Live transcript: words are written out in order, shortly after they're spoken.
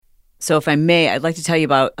So if I may, I'd like to tell you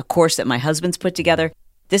about a course that my husband's put together.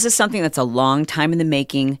 This is something that's a long time in the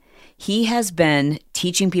making. He has been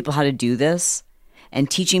teaching people how to do this and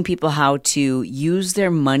teaching people how to use their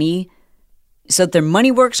money so that their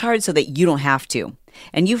money works hard so that you don't have to.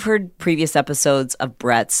 And you've heard previous episodes of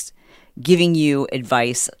Brett's giving you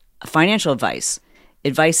advice, financial advice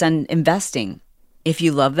on investing. If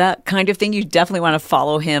you love that kind of thing, you definitely want to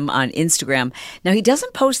follow him on Instagram. Now, he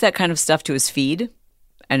doesn't post that kind of stuff to his feed.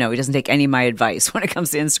 I know he doesn't take any of my advice when it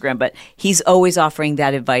comes to Instagram, but he's always offering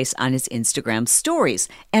that advice on his Instagram stories.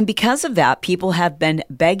 And because of that, people have been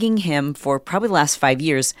begging him for probably the last 5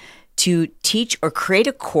 years to teach or create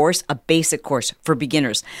a course, a basic course for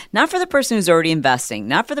beginners. Not for the person who's already investing,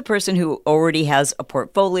 not for the person who already has a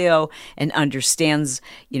portfolio and understands,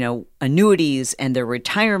 annuities and their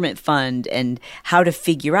retirement fund and how to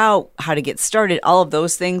figure out how to get started, all of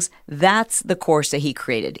those things. That's the course that he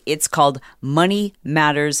created. It's called Money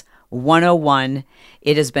Matters 101.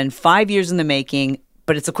 It has been 5 years in the making,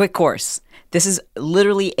 but it's a quick course. This is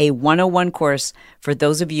literally a 101 course for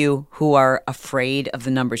those of you who are afraid of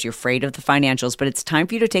the numbers. You're afraid of the financials, but it's time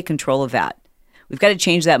for you to take control of that. We've got to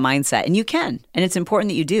change that mindset, and you can, and it's important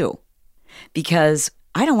that you do, because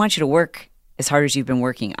I don't want you to work as hard as you've been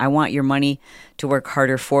working. I want your money to work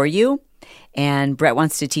harder for you, and Brett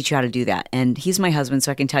wants to teach you how to do that. And he's my husband,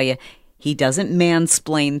 so I can tell you, he doesn't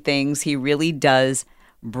mansplain things. He really does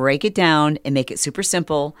break it down and make it super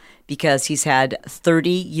simple, because he's had 30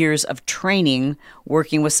 years of training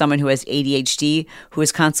working with someone who has ADHD, who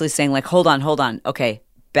is constantly saying like, hold on. Okay,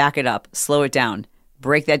 back it up, slow it down,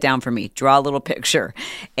 break that down for me, draw a little picture.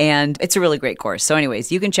 And it's a really great course. So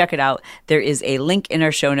anyways, you can check it out. There is a link in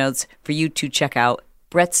our show notes for you to check out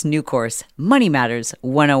Brett's new course, Money Matters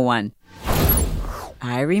 101.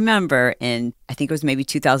 I remember I think it was maybe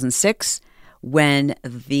 2006, when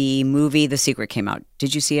the movie The Secret came out.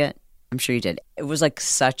 Did you see it? I'm sure you did. It was like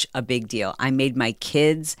such a big deal. I made my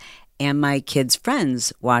kids and my kids'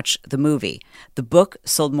 friends watch the movie. The book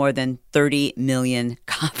sold more than 30 million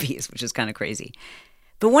copies, which is kind of crazy.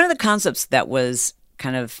 But one of the concepts that was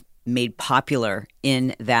kind of made popular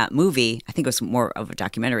in that movie, I think it was more of a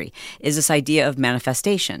documentary, is this idea of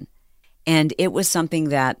manifestation. And it was something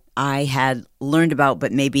that I had learned about,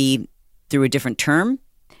 but maybe through a different term,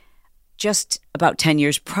 just about 10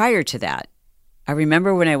 years prior to that. I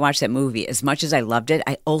remember when I watched that movie, as much as I loved it,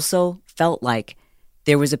 I also felt like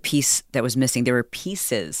there was a piece that was missing. There were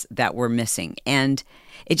pieces that were missing. And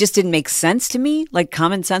it just didn't make sense to me. Like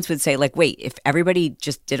common sense would say, like, wait, if everybody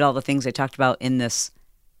just did all the things I talked about in this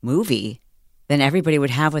movie, then everybody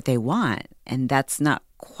would have what they want. And that's not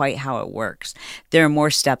quite how it works. There are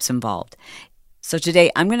more steps involved. So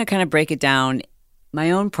today I'm going to kind of break it down,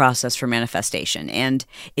 my own process for manifestation. And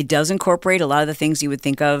it does incorporate a lot of the things you would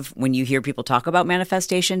think of when you hear people talk about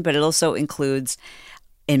manifestation, but it also includes,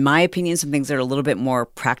 in my opinion, some things that are a little bit more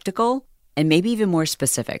practical and maybe even more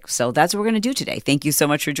specific. So that's what we're going to do today. Thank you so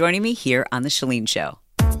much for joining me here on The Chalene Show.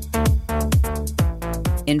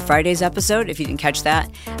 In Friday's episode, if you didn't catch that,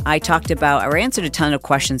 I answered a ton of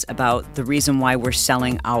questions about the reason why we're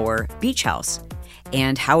selling our beach house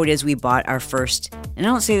and how it is we bought our first, and I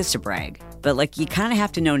don't say this to brag, but like you kind of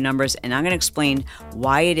have to know numbers, and I'm going to explain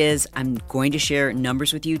why it is I'm going to share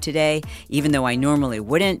numbers with you today, even though I normally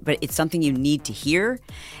wouldn't, but it's something you need to hear,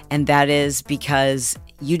 and that is because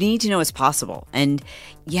you need to know it's possible, and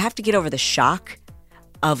you have to get over the shock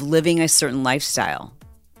of living a certain lifestyle.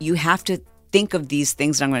 You have to think of these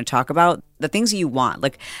things that I'm going to talk about, the things that you want.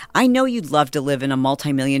 Like, I know you'd love to live in a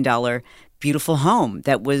multi-million-dollar beautiful home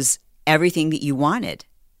that was everything that you wanted.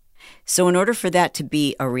 So in order for that to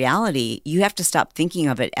be a reality, you have to stop thinking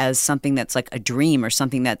of it as something that's like a dream or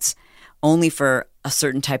something that's only for a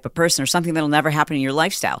certain type of person or something that'll never happen in your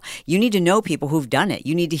lifestyle. You need to know people who've done it.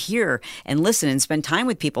 You need to hear and listen and spend time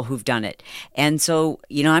with people who've done it. And so,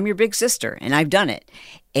 I'm your big sister and I've done it.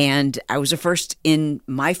 And I was the first in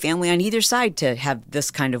my family on either side to have this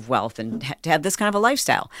kind of wealth and to have this kind of a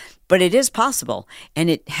lifestyle. But it is possible. And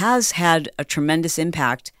it has had a tremendous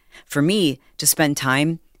impact for me to spend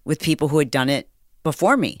time with people who had done it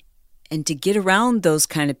before me and to get around those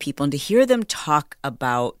kind of people and to hear them talk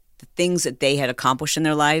about the things that they had accomplished in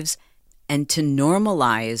their lives and to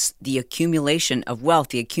normalize the accumulation of wealth,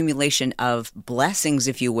 the accumulation of blessings,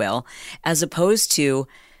 if you will, as opposed to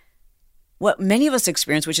what many of us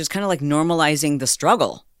experience, which is kind of like normalizing the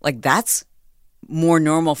struggle. Like that's more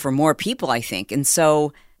normal for more people, I think. And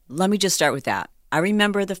so let me just start with that. I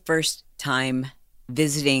remember the first time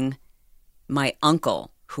visiting my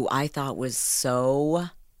uncle, who I thought was so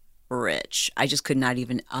rich. I just could not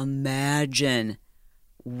even imagine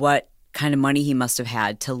what kind of money he must have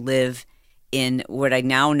had to live in what I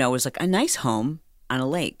now know is like a nice home on a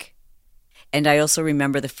lake. And I also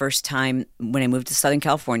remember the first time when I moved to Southern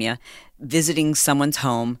California, visiting someone's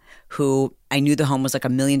home who I knew the home was like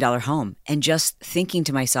 $1 million home, and just thinking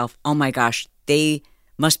to myself, oh my gosh, they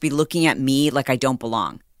must be looking at me like I don't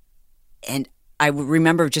belong. And I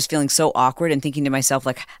remember just feeling so awkward and thinking to myself,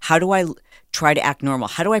 like, how do I try to act normal?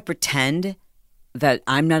 How do I pretend that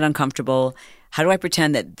I'm not uncomfortable? How do I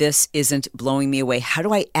pretend that this isn't blowing me away? How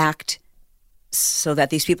do I act so that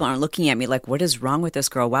these people aren't looking at me like, what is wrong with this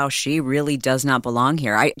girl? Wow, she really does not belong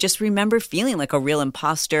here. I just remember feeling like a real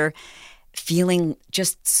imposter, feeling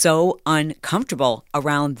just so uncomfortable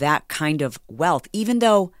around that kind of wealth, even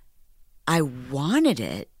though I wanted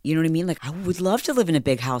it. You know what I mean? Like, I would love to live in a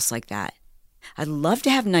big house like that. I'd love to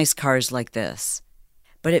have nice cars like this.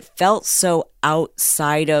 But it felt so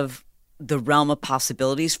outside of the realm of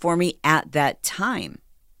possibilities for me at that time.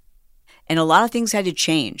 And a lot of things had to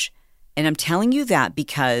change. And I'm telling you that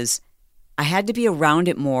because I had to be around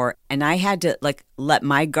it more, and I had to like let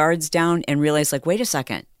my guards down and realize, like, wait a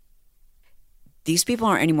second. These people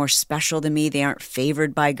aren't any more special than me. They aren't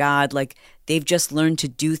favored by God. Like, they've just learned to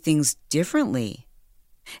do things differently.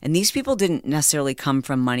 And these people didn't necessarily come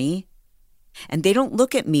from money, and they don't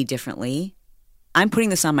look at me differently. I'm putting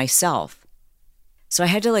this on myself. So I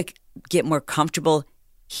had to like get more comfortable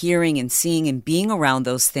hearing and seeing and being around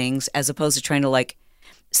those things, as opposed to trying to like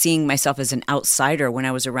seeing myself as an outsider when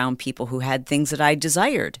I was around people who had things that I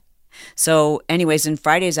desired. So anyways, in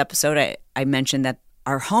Friday's episode, I mentioned that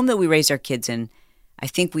our home that we raised our kids in, I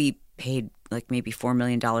think we paid like maybe $4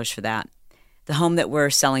 million for that. The home that we're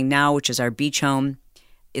selling now, which is our beach home,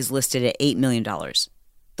 is listed at $8 million.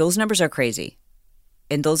 Those numbers are crazy.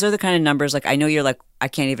 And those are the kind of numbers, like, I know you're like, I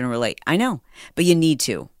can't even relate. I know, but you need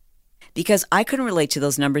to. Because I couldn't relate to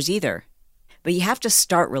those numbers either. But you have to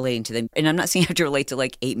start relating to them. And I'm not saying you have to relate to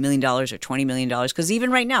like $8 million or $20 million, because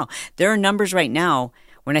even right now, there are numbers right now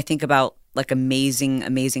when I think about like amazing,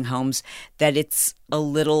 amazing homes that it's a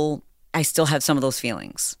little, I still have some of those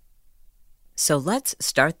feelings. So let's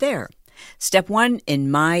start there. Step one,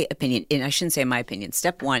 in my opinion, and I shouldn't say my opinion,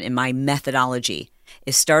 step one in my methodology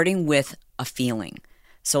is starting with a feeling.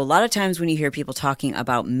 So a lot of times when you hear people talking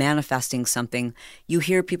about manifesting something, you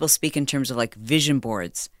hear people speak in terms of like vision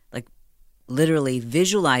boards, like literally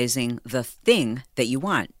visualizing the thing that you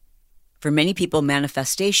want. For many people,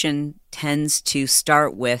 manifestation tends to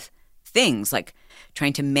start with things like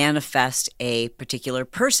trying to manifest a particular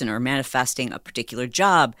person or manifesting a particular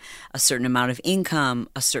job, a certain amount of income,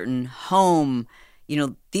 a certain home,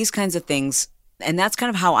 these kinds of things. And that's kind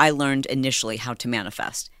of how I learned initially how to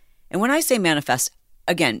manifest. And when I say manifest,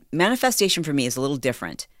 again, manifestation for me is a little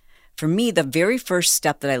different. For me, the very first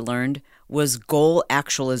step that I learned was goal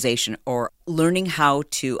actualization, or learning how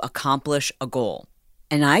to accomplish a goal.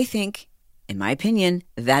 And I think, in my opinion,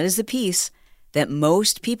 that is the piece that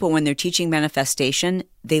most people, when they're teaching manifestation,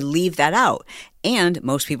 they leave that out. And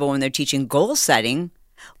most people, when they're teaching goal setting,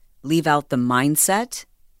 leave out the mindset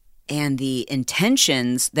and the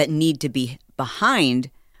intentions that need to be behind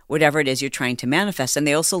whatever it is you're trying to manifest. And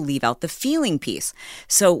they also leave out the feeling piece.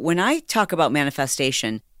 So when I talk about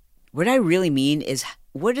manifestation, what I really mean is,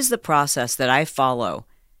 what is the process that I follow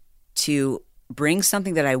to bring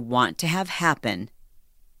something that I want to have happen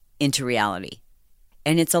into reality?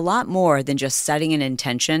 And it's a lot more than just setting an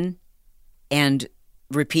intention and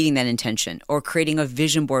repeating that intention or creating a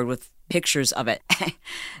vision board with pictures of it.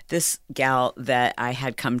 This gal that I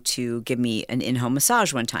had come to give me an in-home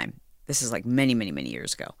massage one time. This is like many, many, many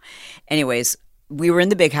years ago. Anyways, we were in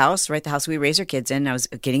the big house, right? The house we raised our kids in. I was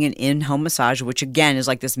getting an in-home massage, which again is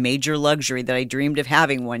like this major luxury that I dreamed of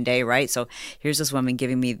having one day, right? So here's this woman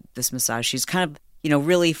giving me this massage. She's kind of,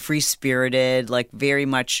 really free-spirited, like very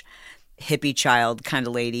much hippie child kind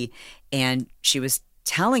of lady. And she was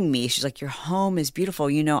telling me, she's like, your home is beautiful.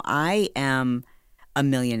 I am a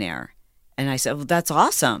millionaire. And I said, well, that's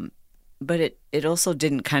awesome. But it also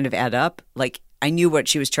didn't kind of add up. Like, I knew what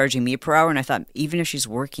she was charging me per hour. And I thought, even if she's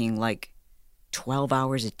working like 12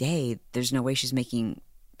 hours a day, there's no way she's making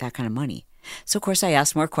that kind of money. So of course I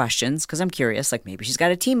asked more questions because I'm curious, like maybe she's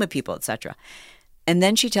got a team of people, etc. And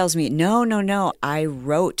then she tells me, no, I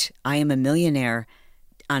wrote, I am a millionaire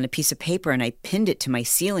on a piece of paper and I pinned it to my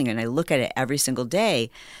ceiling and I look at it every single day.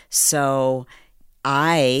 So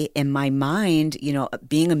I, in my mind,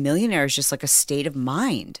 being a millionaire is just like a state of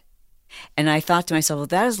mind. And I thought to myself, well,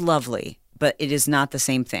 that is lovely, but it is not the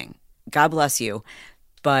same thing. God bless you.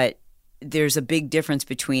 But there's a big difference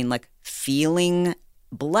between like feeling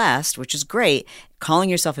blessed, which is great, calling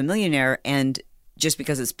yourself a millionaire, and just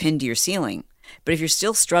because it's pinned to your ceiling. But if you're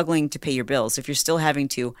still struggling to pay your bills, if you're still having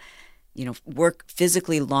to work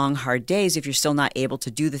physically long, hard days, if you're still not able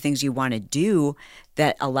to do the things you want to do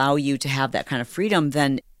that allow you to have that kind of freedom,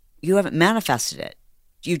 then you haven't manifested it.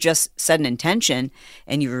 You just set an intention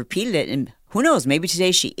and you repeated it, and who knows, maybe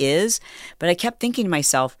today she is. But I kept thinking to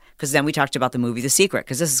myself, because then we talked about the movie The Secret,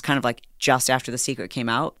 because this is kind of like just after The Secret came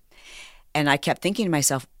out. And I kept thinking to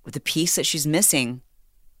myself, the piece that she's missing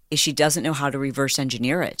is she doesn't know how to reverse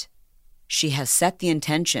engineer it. She has set the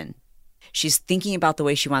intention. She's thinking about the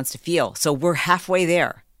way she wants to feel. So we're halfway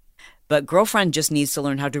there. But girlfriend just needs to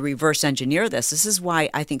learn how to reverse engineer this. This is why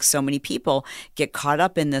I think so many people get caught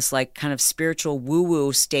up in this like kind of spiritual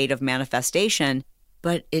woo-woo state of manifestation,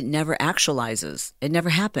 but it never actualizes. It never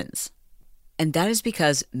happens. And that is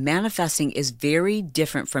because manifesting is very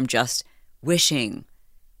different from just wishing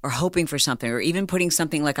or hoping for something, or even putting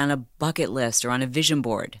something like on a bucket list or on a vision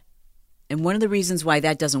board. And one of the reasons why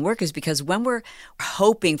that doesn't work is because when we're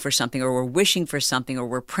hoping for something, or we're wishing for something, or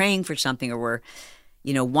we're praying for something, or we're,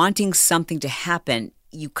 wanting something to happen,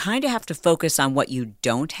 you kind of have to focus on what you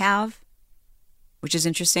don't have, which is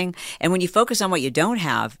interesting. And when you focus on what you don't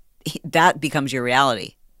have, that becomes your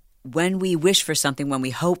reality. When we wish for something, when we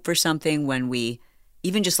hope for something, when we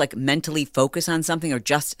even just like mentally focus on something or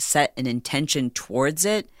just set an intention towards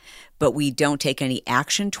it, but we don't take any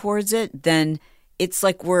action towards it, then it's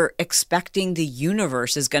like we're expecting the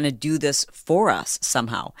universe is going to do this for us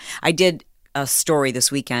somehow. I did a story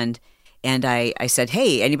this weekend and I said,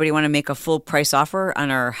 hey, anybody want to make a full price offer on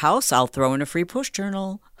our house? I'll throw in a free push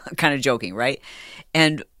journal. Kind of joking, right?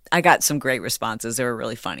 And I got some great responses. They were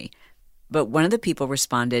really funny. But one of the people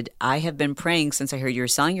responded, I have been praying since I heard you were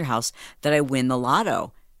selling your house that I win the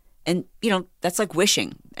lotto. And, that's like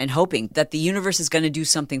wishing and hoping that the universe is going to do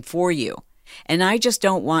something for you. And I just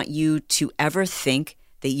don't want you to ever think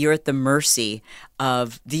that you're at the mercy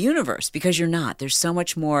of the universe, because you're not. There's so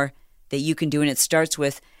much more that you can do. And it starts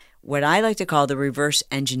with what I like to call the reverse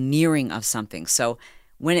engineering of something. So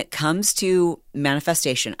when it comes to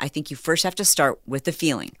manifestation, I think you first have to start with the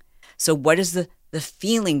feeling. So what is the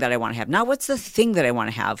feeling that I want to have? Not what's the thing that I want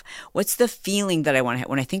to have. What's the feeling that I want to have?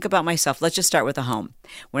 When I think about myself, let's just start with a home.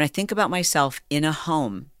 When I think about myself in a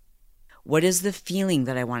home, what is the feeling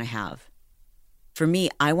that I want to have? For me,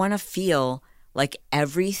 I want to feel like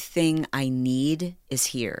everything I need is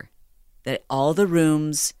here, that all the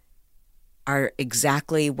rooms are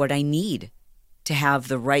exactly what I need to have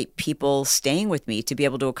the right people staying with me to be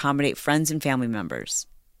able to accommodate friends and family members.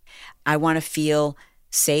 I want to feel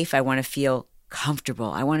safe. I want to feel comfortable.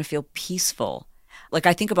 I want to feel peaceful. Like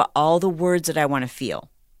I think about all the words that I want to feel.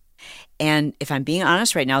 And if I'm being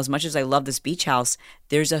honest right now, as much as I love this beach house,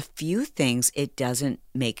 there's a few things it doesn't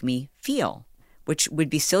make me feel, which would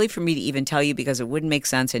be silly for me to even tell you because it wouldn't make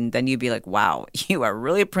sense. And then you'd be like, wow, you are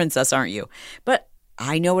really a princess, aren't you? But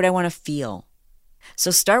I know what I want to feel.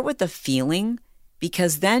 So start with the feeling,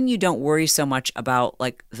 because then you don't worry so much about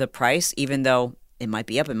like the price, even though it might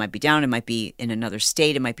be up, it might be down, it might be in another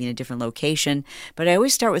state, it might be in a different location. But I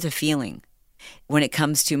always start with a feeling. When it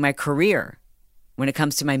comes to my career, when it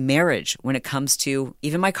comes to my marriage, when it comes to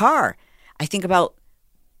even my car, I think about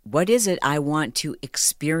what is it I want to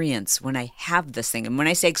experience when I have this thing? And when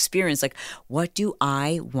I say experience, like, what do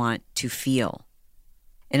I want to feel?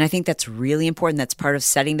 And I think that's really important. That's part of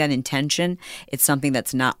setting that intention. It's something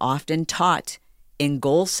that's not often taught in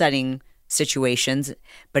goal setting situations,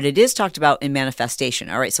 but it is talked about in manifestation.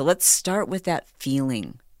 All right, so let's start with that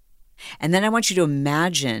feeling. And then I want you to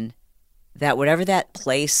imagine that whatever that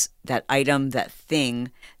place, that item, that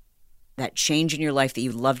thing, that change in your life that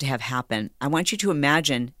you'd love to have happen, I want you to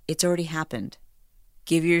imagine it's already happened.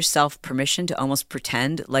 Give yourself permission to almost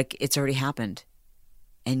pretend like it's already happened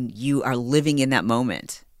and you are living in that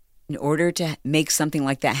moment. In order to make something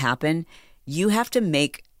like that happen, you have to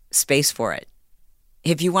make space for it.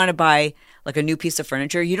 If you want to buy like a new piece of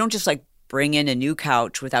furniture, you don't just like bring in a new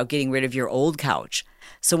couch without getting rid of your old couch.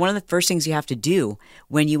 So one of the first things you have to do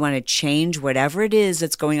when you want to change whatever it is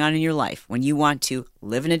that's going on in your life, when you want to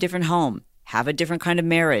live in a different home, have a different kind of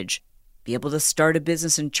marriage, be able to start a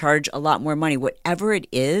business and charge a lot more money, whatever it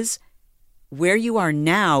is, where you are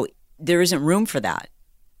now, there isn't room for that.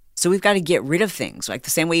 So we've got to get rid of things, like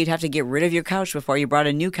the same way you'd have to get rid of your couch before you brought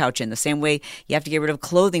a new couch in, the same way you have to get rid of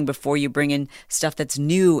clothing before you bring in stuff that's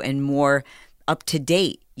new and more up to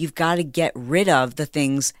date. You've got to get rid of the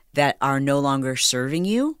things that are no longer serving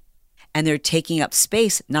you, and they're taking up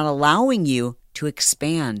space, not allowing you to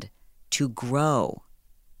expand, to grow.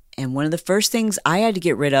 And one of the first things I had to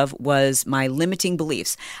get rid of was my limiting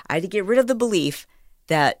beliefs. I had to get rid of the belief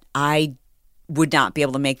that I would not be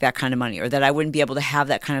able to make that kind of money, or that I wouldn't be able to have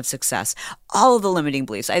that kind of success. All of the limiting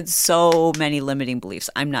beliefs. I had so many limiting beliefs.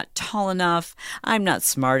 I'm not tall enough. I'm not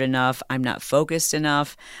smart enough. I'm not focused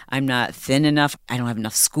enough. I'm not thin enough. I don't have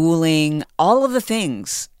enough schooling. All of the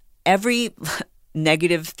things. Every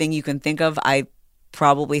negative thing you can think of, I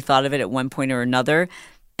probably thought of it at one point or another.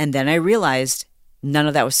 And then I realized none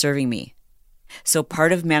of that was serving me. So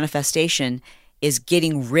part of manifestation is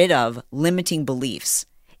getting rid of limiting beliefs.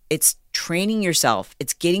 It's training yourself.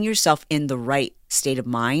 It's getting yourself in the right state of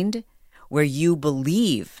mind where you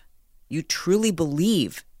believe, you truly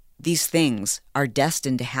believe these things are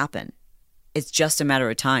destined to happen. It's just a matter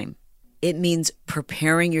of time. It means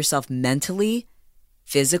preparing yourself mentally,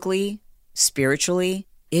 physically, spiritually.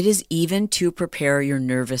 It is even to prepare your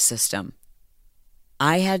nervous system.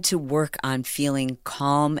 I had to work on feeling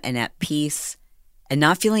calm and at peace and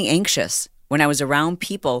not feeling anxious when I was around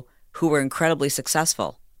people who were incredibly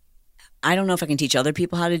successful. I don't know if I can teach other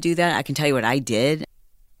people how to do that. I can tell you what I did.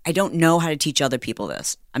 I don't know how to teach other people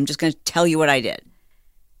this. I'm just going to tell you what I did.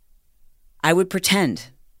 I would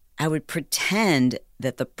pretend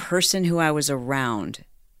that the person who I was around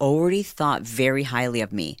already thought very highly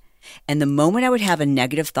of me. And the moment I would have a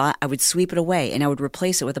negative thought, I would sweep it away and I would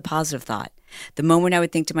replace it with a positive thought. The moment I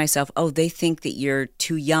would think to myself, oh, they think that you're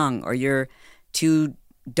too young or you're too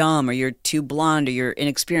dumb or you're too blonde or you're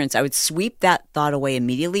inexperienced, I would sweep that thought away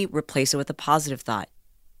immediately, replace it with a positive thought.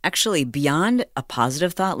 Actually, beyond a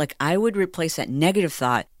positive thought, like I would replace that negative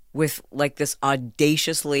thought with like this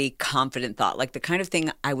audaciously confident thought, like the kind of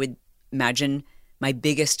thing I would imagine my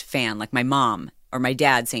biggest fan, like my mom or my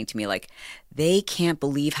dad saying to me, like, they can't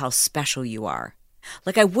believe how special you are.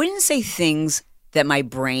 Like I wouldn't say things that my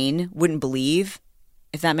brain wouldn't believe,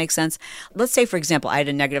 if that makes sense. Let's say, for example, I had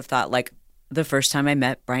a negative thought like the first time I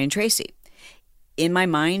met Brian Tracy. In my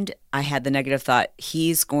mind, I had the negative thought,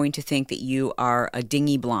 he's going to think that you are a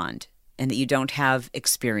dingy blonde and that you don't have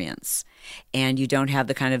experience and you don't have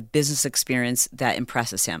the kind of business experience that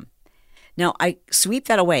impresses him. Now, I sweep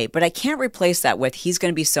that away, but I can't replace that with he's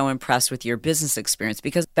going to be so impressed with your business experience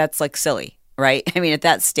because that's like silly, right? I mean, at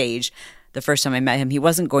that stage, the first time I met him, he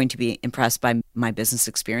wasn't going to be impressed by my business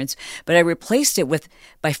experience, but I replaced it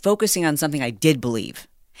by focusing on something I did believe.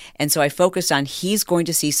 And so I focused on he's going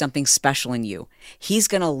to see something special in you. He's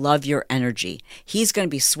going to love your energy. He's going to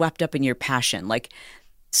be swept up in your passion.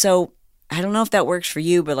 So I don't know if that works for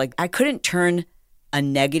you, but I couldn't turn a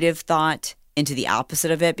negative thought into the opposite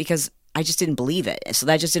of it because I just didn't believe it. So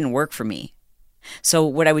that just didn't work for me. So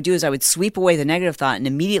what I would do is I would sweep away the negative thought and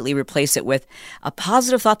immediately replace it with a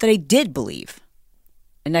positive thought that I did believe.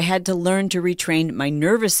 And I had to learn to retrain my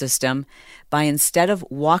nervous system by, instead of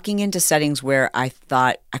walking into settings where I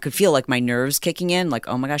thought I could feel like my nerves kicking in, like,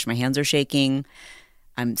 oh my gosh, my hands are shaking,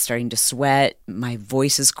 I'm starting to sweat, my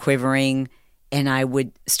voice is quivering, and I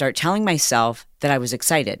would start telling myself that I was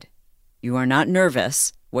excited. You are not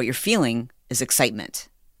nervous. What you're feeling is excitement.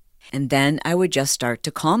 And then I would just start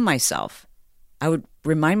to calm myself. I would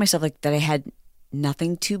remind myself that I had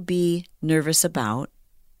nothing to be nervous about,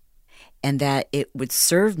 and that it would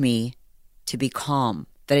serve me to be calm,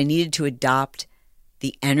 that I needed to adopt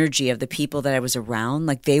the energy of the people that I was around.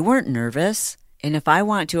 Like they weren't nervous. And if I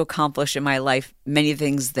want to accomplish in my life many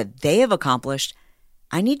things that they have accomplished,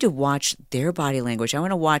 I need to watch their body language. I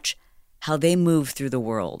want to watch how they move through the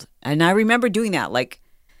world. And I remember doing that. I'm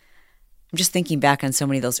just thinking back on so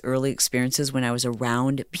many of those early experiences when I was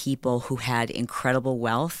around people who had incredible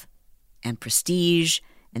wealth and prestige,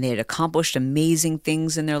 and they had accomplished amazing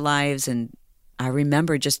things in their lives. And I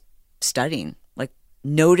remember just studying,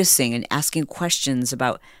 noticing and asking questions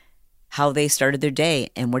about how they started their day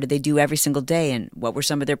and what did they do every single day and what were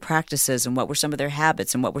some of their practices and what were some of their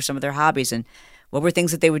habits and what were some of their hobbies and what were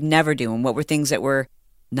things that they would never do and what were things that were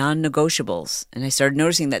non-negotiables. And I started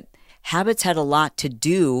noticing that habits had a lot to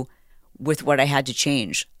do with what I had to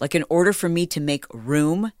change. In order for me to make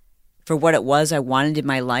room for what it was I wanted in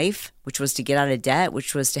my life, which was to get out of debt,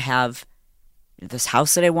 which was to have this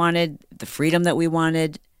house that I wanted, the freedom that we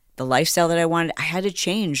wanted, the lifestyle that I wanted, I had to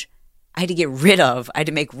change. I had to get rid of. I had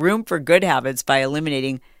to make room for good habits by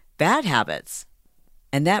eliminating bad habits.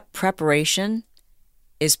 And that preparation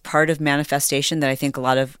is part of manifestation that I think a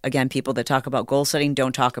lot of, again, people that talk about goal setting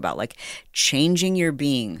don't talk about, changing your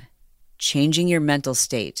being, changing your mental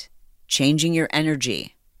state, changing your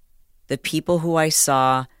energy. The people who I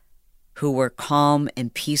saw who were calm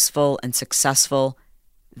and peaceful and successful,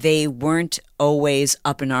 they weren't always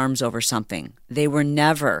up in arms over something. They were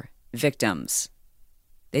never victims.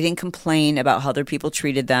 They didn't complain about how other people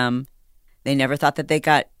treated them. They never thought that they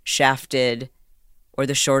got shafted or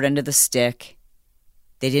the short end of the stick.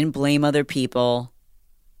 They didn't blame other people.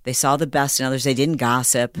 They saw the best in others. They didn't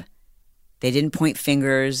gossip. They didn't point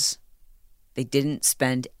fingers. They didn't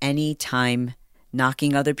spend any time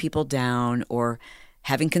knocking other people down or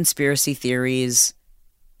having conspiracy theories.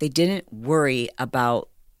 They didn't worry about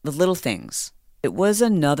the little things. It was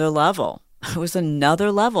another level. It was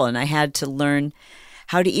another level. And I had to learn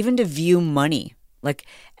how to even to view money. Like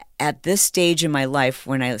at this stage in my life,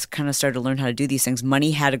 when I kind of started to learn how to do these things,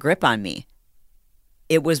 money had a grip on me.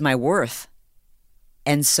 It was my worth.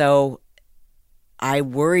 And so I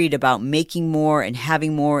worried about making more and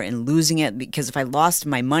having more and losing it, because if I lost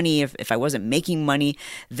my money, if I wasn't making money,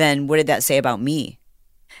 then what did that say about me?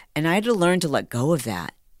 And I had to learn to let go of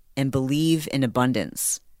that and believe in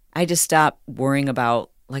abundance. I had to stop worrying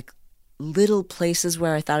about like little places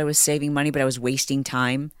where I thought I was saving money, but I was wasting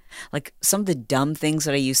time. Like some of the dumb things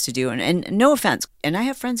that I used to do. And no offense. And I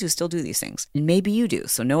have friends who still do these things. And maybe you do.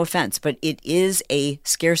 So no offense. But it is a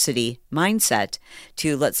scarcity mindset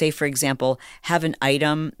to, let's say, for example, have an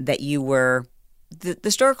item that you were,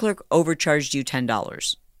 the store clerk overcharged you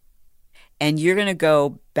 $10. And you're going to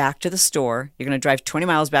go back to the store. You're going to drive 20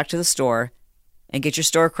 miles back to the store and get your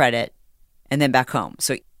store credit and then back home.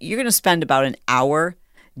 So you're going to spend about an hour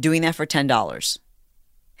doing that for $10.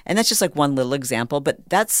 And that's just like one little example, but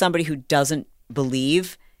that's somebody who doesn't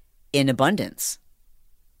believe in abundance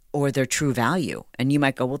or their true value. And you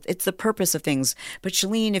might go, well, it's the purpose of things. But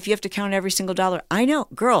Chalene, if you have to count every single dollar, I know,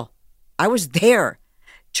 girl, I was there.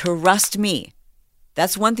 Trust me.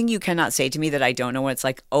 That's one thing you cannot say to me that I don't know what it's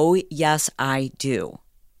like. Oh, yes, I do.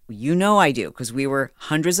 You know I do, because we were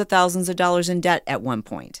hundreds of thousands of dollars in debt at one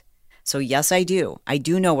point. So yes, I do. I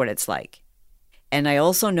do know what it's like. And I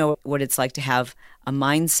also know what it's like to have a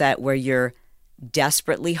mindset where you're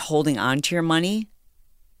desperately holding on to your money.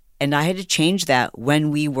 And I had to change that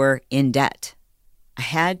when we were in debt. I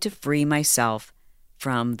had to free myself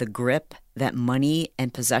from the grip that money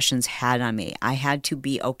and possessions had on me. I had to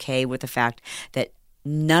be okay with the fact that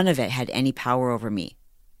none of it had any power over me,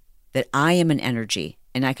 that I am an energy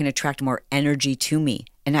and I can attract more energy to me.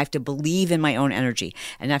 And I have to believe in my own energy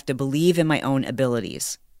and I have to believe in my own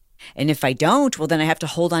abilities. And if I don't, well, then I have to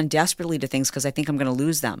hold on desperately to things because I think I'm going to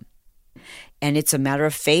lose them. And it's a matter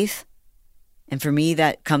of faith. And for me,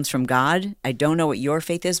 that comes from God. I don't know what your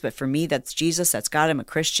faith is, but for me, that's Jesus, that's God. I'm a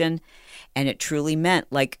Christian. And it truly meant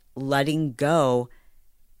like letting go,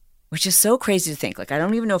 which is so crazy to think. Like, I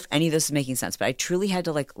don't even know if any of this is making sense, but I truly had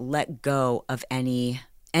to like let go of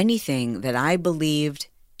anything that I believed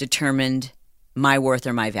determined my worth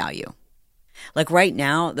or my value. Like right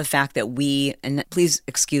now, the fact that and please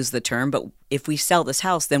excuse the term, but if we sell this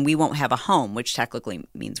house, then we won't have a home, which technically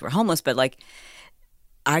means we're homeless. But like,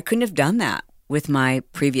 I couldn't have done that with my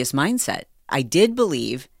previous mindset. I did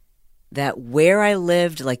believe that where I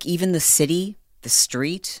lived, like even the city, the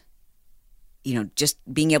street, just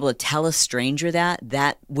being able to tell a stranger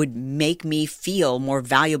that would make me feel more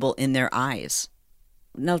valuable in their eyes.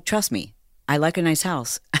 No, trust me. I like a nice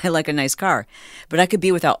house. I like a nice car. But I could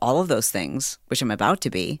be without all of those things, which I'm about to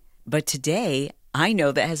be. But today, I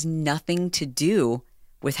know that has nothing to do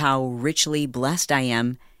with how richly blessed I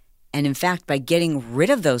am. And in fact, by getting rid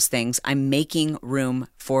of those things, I'm making room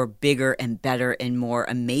for bigger and better and more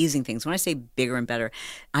amazing things. When I say bigger and better,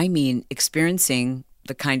 I mean experiencing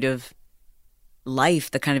the kind of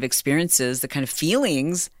life, the kind of experiences, the kind of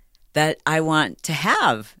feelings that I want to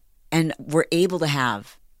have and we're able to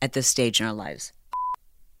have at this stage in our lives.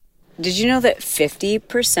 Did you know that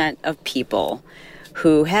 50% of people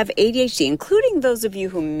who have ADHD, including those of you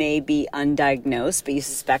who may be undiagnosed, but you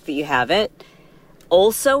suspect that you have it,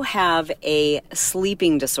 also have a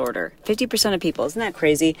sleeping disorder? 50% of people. Isn't that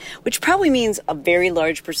crazy? Which probably means a very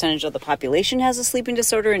large percentage of the population has a sleeping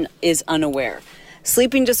disorder and is unaware.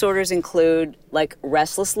 Sleeping disorders include like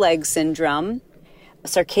restless leg syndrome,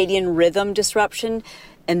 circadian rhythm disruption,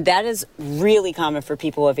 and that is really common for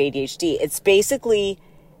people with ADHD. It's basically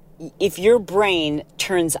if your brain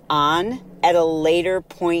turns on at a later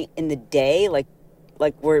point in the day, like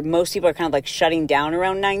where most people are kind of like shutting down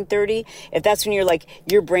around 9:30, if that's when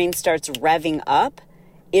your brain starts revving up,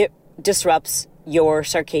 it disrupts your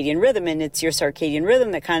circadian rhythm. And it's your circadian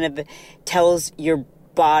rhythm that kind of tells your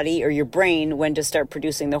body or your brain when to start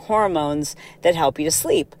producing the hormones that help you to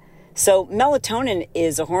sleep. So melatonin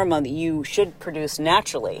is a hormone that you should produce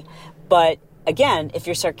naturally. But again, if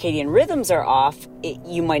your circadian rhythms are off,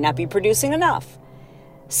 you might not be producing enough.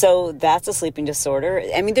 So that's a sleeping disorder.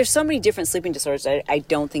 I mean, there's so many different sleeping disorders that I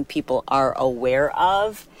don't think people are aware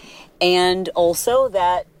of. And also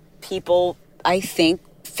that people, I think,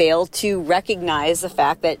 fail to recognize the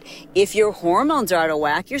fact that if your hormones are out of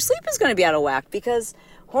whack, your sleep is going to be out of whack because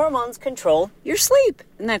hormones control your sleep.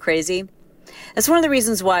 Isn't that crazy? That's one of the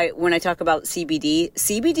reasons why when I talk about CBD,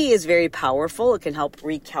 CBD is very powerful. It can help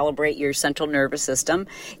recalibrate your central nervous system.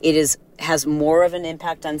 Has more of an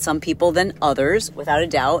impact on some people than others, without a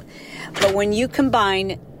doubt. But when you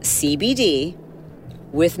combine CBD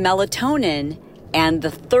with melatonin and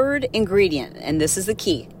the third ingredient, and this is the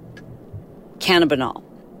key, cannabinol,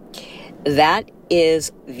 that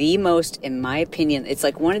is the most, in my opinion, it's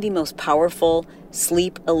like one of the most powerful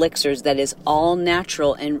sleep elixirs that is all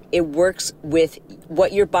natural, and it works with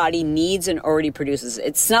what your body needs and already produces.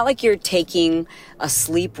 It's not like you're taking a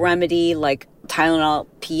sleep remedy like Tylenol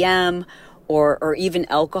PM or even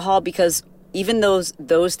alcohol, because even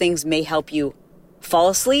those things may help you fall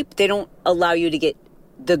asleep. They don't allow you to get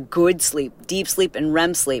the good sleep, deep sleep and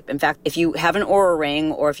REM sleep. In fact, if you have an Oura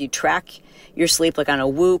Ring or if you track your sleep like on a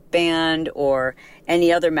Whoop band or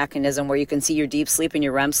any other mechanism where you can see your deep sleep and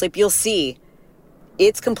your REM sleep, you'll see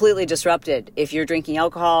it's completely disrupted. If you're drinking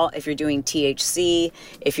alcohol, if you're doing THC,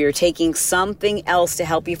 if you're taking something else to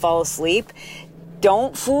help you fall asleep,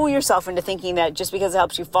 don't fool yourself into thinking that just because it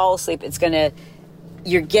helps you fall asleep,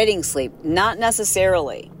 you're getting sleep. Not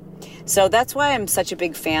necessarily. So that's why I'm such a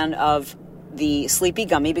big fan of the Sleepy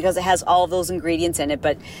Gummy, because it has all of those ingredients in it.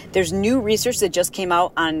 But there's new research that just came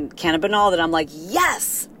out on cannabinol that I'm like,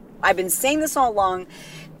 yes! I've been saying this all along.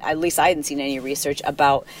 At least I hadn't seen any research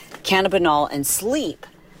about cannabinol and sleep,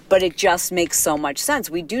 but it just makes so much sense.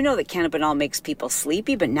 We do know that cannabinol makes people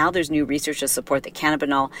sleepy, but now there's new research to support that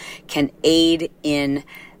cannabinol can aid in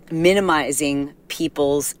minimizing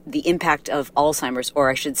the impact of Alzheimer's, or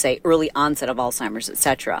I should say early onset of Alzheimer's,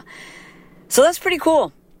 etc. So that's pretty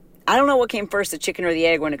cool. I don't know what came first, the chicken or the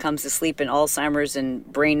egg, when it comes to sleep and Alzheimer's and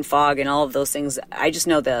brain fog and all of those things. I just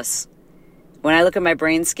know this. When I look at my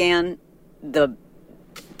brain scan, the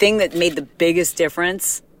thing that made the biggest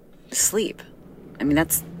difference is sleep. I mean,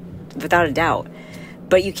 that's without a doubt.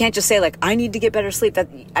 But you can't just say, like, I need to get better sleep.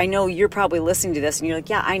 I know you're probably listening to this and you're like,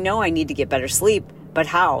 yeah, I know I need to get better sleep, but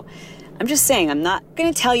how? I'm just saying, I'm not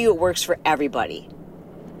going to tell you it works for everybody.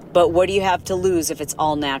 But what do you have to lose if it's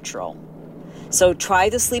all natural? So try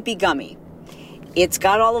the Sleepy Gummy. It's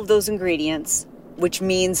got all of those ingredients, which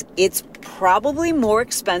means it's probably more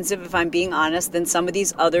expensive, if I'm being honest, than some of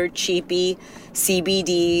these other cheapy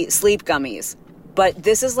CBD sleep gummies. But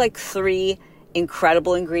this is like 3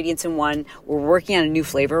 incredible ingredients in one. We're working on a new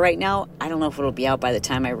flavor right now. I don't know if it'll be out by the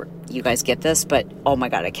time you guys get this, but oh my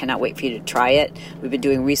God, I cannot wait for you to try it. We've been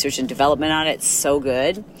doing research and development on it. It's so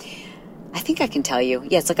good. I think I can tell you.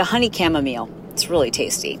 Yeah, it's like a honey chamomile. It's really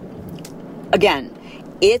tasty. Again,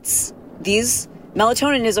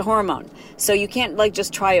 melatonin is a hormone. So you can't like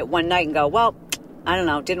just try it one night and go, well, I don't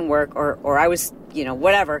know, it didn't work, or I was,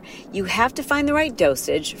 whatever. You have to find the right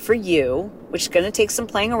dosage for you, which is going to take some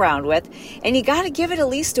playing around with, and you got to give it at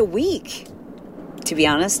least a week. To be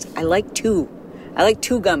honest, I like 2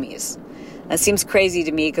 gummies. That seems crazy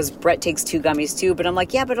to me because Brett takes 2 gummies too, but I'm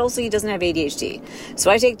like, yeah, but also he doesn't have ADHD.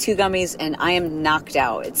 So I take 2 gummies and I am knocked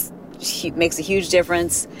out. It makes a huge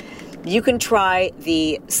difference. You can try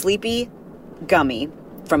the Sleepy Gummy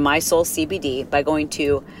from My Soul CBD by going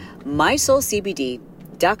to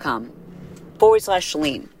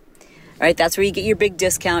mysoulcbd.com/Chalene. All right, that's where you get your big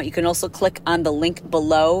discount. You can also click on the link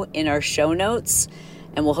below in our show notes,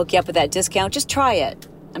 and we'll hook you up with that discount. Just try it.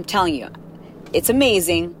 I'm telling you, it's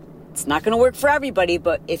amazing. It's not going to work for everybody,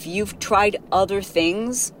 but if you've tried other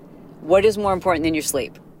things, what is more important than your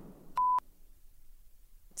sleep?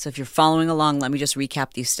 So if you're following along, let me just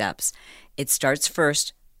recap these steps. It starts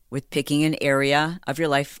first with picking an area of your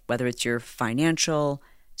life, whether it's your financial,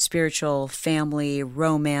 spiritual, family,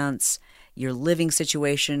 romance, your living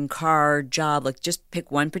situation, car, job, like just pick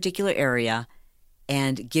one particular area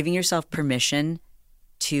and giving yourself permission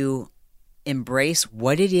to embrace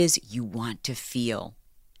what it is you want to feel.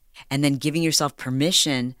 And then giving yourself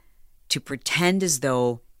permission to pretend as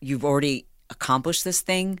though you've already accomplished this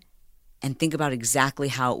thing and think about exactly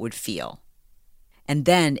how it would feel. And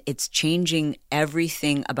then it's changing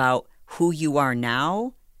everything about who you are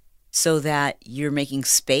now so that you're making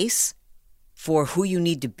space for who you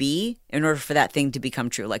need to be in order for that thing to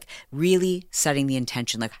become true. Like really setting the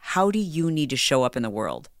intention, like how do you need to show up in the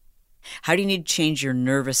world? How do you need to change your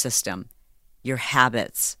nervous system, your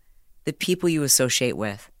habits, the people you associate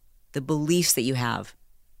with, the beliefs that you have?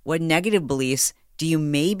 What negative beliefs do you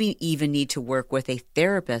maybe even need to work with a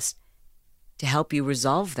therapist to help you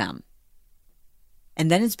resolve them?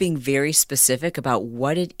 And then it's being very specific about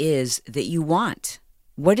what it is that you want.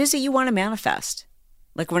 What is it you want to manifest?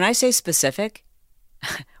 Like when I say specific,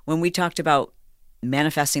 when we talked about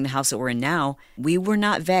manifesting the house that we're in now, we were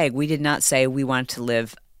not vague. We did not say we wanted to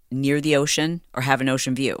live near the ocean or have an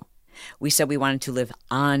ocean view. We said we wanted to live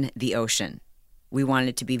on the ocean. We wanted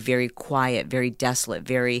it to be very quiet, very desolate,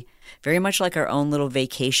 very, very much like our own little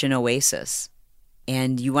vacation oasis.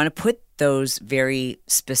 And you want to put those very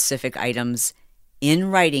specific items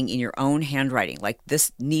in writing, in your own handwriting. Like,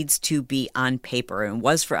 this needs to be on paper, and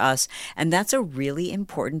was for us. And that's a really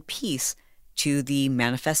important piece to the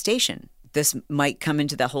manifestation. This might come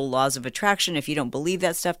into the whole laws of attraction. If you don't believe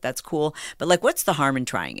that stuff, that's cool. But like, what's the harm in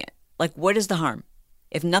trying it? Like, what is the harm?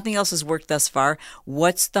 If nothing else has worked thus far,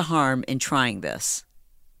 what's the harm in trying this?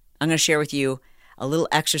 I'm going to share with you a little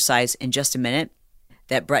exercise in just a minute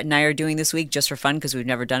that Brett and I are doing this week just for fun because we've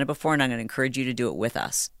never done it before, and I'm going to encourage you to do it with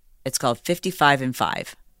us. It's called 55 and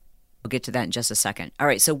 5. We'll get to that in just a second. All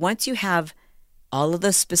right, so once you have all of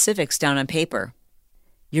the specifics down on paper,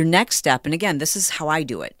 your next step, and again, this is how I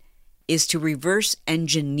do it, is to reverse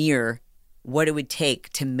engineer what it would take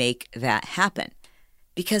to make that happen.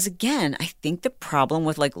 Because again, I think the problem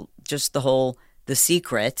with like just the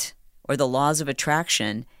secret or the laws of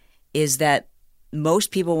attraction is that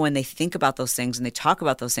most people, when they think about those things and they talk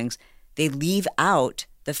about those things, they leave out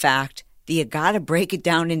the fact that you got to break it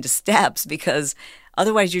down into steps, because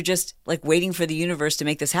otherwise you're just like waiting for the universe to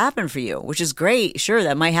make this happen for you, which is great. Sure,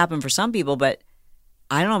 that might happen for some people, but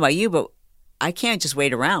I don't know about you, but I can't just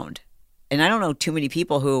wait around. And I don't know too many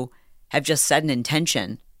people who have just set an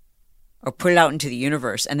intention or put it out into the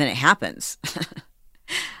universe and then it happens.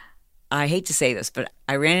 I hate to say this, but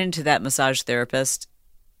I ran into that massage therapist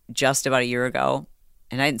just about a year ago,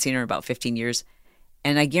 and I hadn't seen her in about 15 years.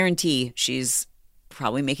 And I guarantee she's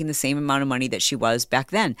probably making the same amount of money that she was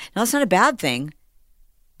back then. Now, that's not a bad thing,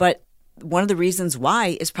 but one of the reasons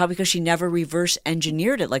why is probably because she never reverse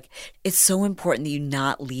engineered it. Like, it's so important that you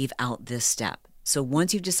not leave out this step. So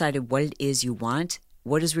once you've decided what it is you want,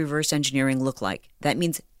 what does reverse engineering look like? That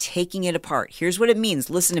means taking it apart. Here's what it means.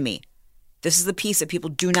 Listen to me. This is the piece that people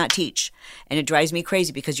do not teach. And it drives me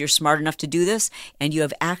crazy because you're smart enough to do this and you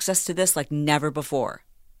have access to this like never before.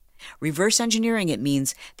 Reverse engineering, it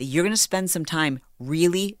means that you're going to spend some time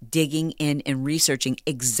really digging in and researching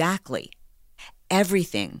exactly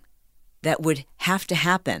everything that would have to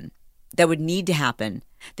happen, that would need to happen,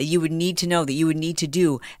 that you would need to know, that you would need to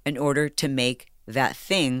do in order to make that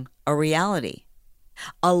thing a reality.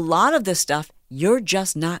 A lot of this stuff you're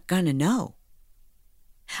just not going to know.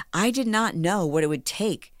 I did not know what it would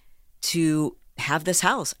take to have this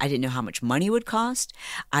house. I didn't know how much money it would cost.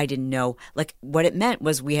 I didn't know, like, what it meant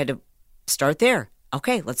was we had to start there.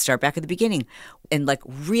 Okay, let's start back at the beginning. And like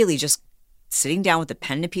really just sitting down with a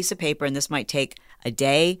pen and a piece of paper, and this might take a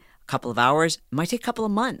day, a couple of hours, it might take a couple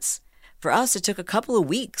of months. For us, it took a couple of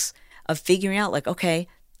weeks of figuring out like, okay,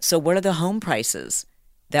 so what are the home prices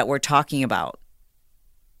that we're talking about?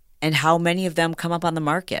 And how many of them come up on the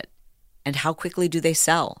market? And how quickly do they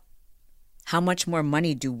sell? How much more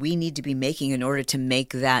money do we need to be making in order to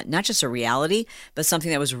make that not just a reality, but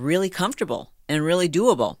something that was really comfortable and really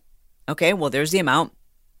doable? Okay, well, there's the amount.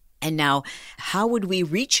 And now, how would we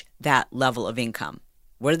reach that level of income?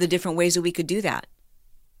 What are the different ways that we could do that?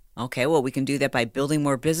 Okay, well, we can do that by building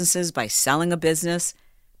more businesses, by selling a business,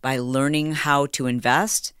 by learning how to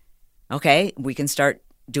invest. Okay, we can start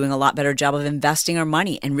doing a lot better job of investing our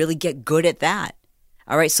money and really get good at that.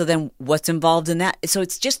 All right, so then what's involved in that? So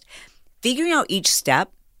it's just figuring out each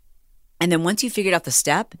step. And then once you figured out the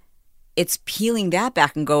step, it's peeling that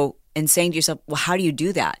back and go and saying to yourself, well, how do you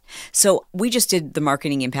do that? So we just did the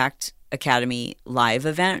Marketing Impact Academy live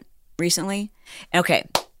event recently. Okay,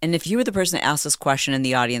 and if you were the person that asked this question in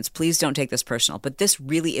the audience, please don't take this personal, but this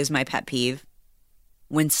really is my pet peeve.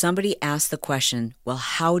 When somebody asks the question, well,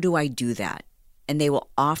 how do I do that? And they will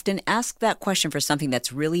often ask that question for something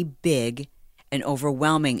that's really big and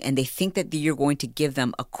overwhelming, and they think that you're going to give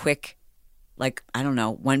them a quick, like, I don't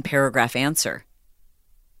know, 1 paragraph answer.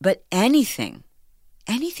 But anything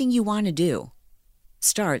you want to do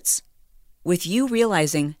starts with you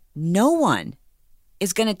realizing no one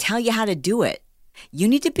is going to tell you how to do it. You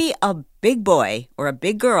need to be a big boy or a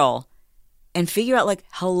big girl and figure out, like,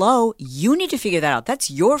 hello, you need to figure that out. That's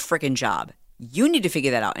your freaking job. You need to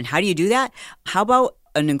figure that out. And how do you do that? How about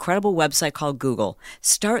an incredible website called Google?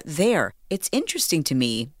 Start there. It's interesting to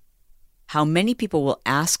me how many people will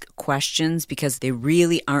ask questions because they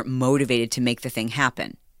really aren't motivated to make the thing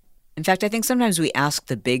happen. In fact, I think sometimes we ask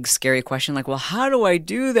the big, scary question like, well, how do I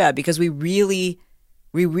do that? Because we really,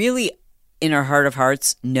 in our heart of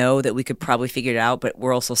hearts, know that we could probably figure it out, but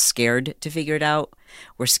we're also scared to figure it out.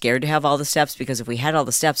 We're scared to have all the steps because if we had all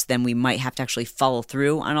the steps, then we might have to actually follow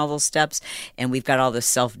through on all those steps. And we've got all this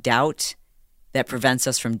self-doubt that prevents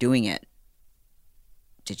us from doing it.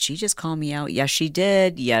 Did she just call me out? Yes, she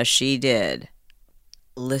did. Yes, she did.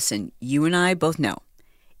 Listen, you and I both know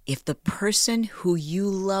if the person who you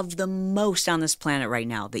love the most on this planet right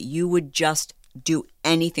now, that you would just do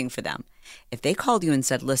anything for them, if they called you and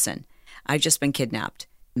said, listen, I've just been kidnapped.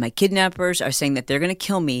 My kidnappers are saying that they're going to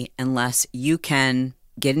kill me unless you can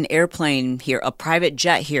get an airplane here, a private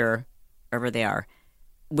jet here, wherever they are,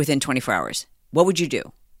 within 24 hours. What would you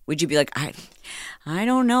do? Would you be like, I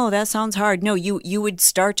don't know, that sounds hard. No, you would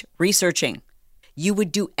start researching. You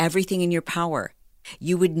would do everything in your power.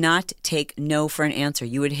 You would not take no for an answer.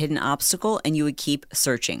 You would hit an obstacle and you would keep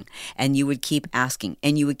searching and you would keep asking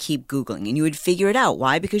and you would keep Googling and you would figure it out.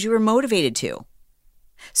 Why? Because you were motivated to.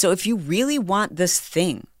 So if you really want this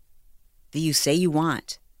thing that you say you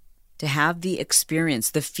want, to have the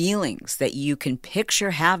experience, the feelings that you can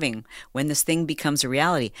picture having when this thing becomes a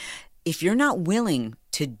reality, if you're not willing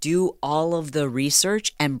to do all of the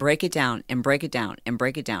research and break it down and break it down and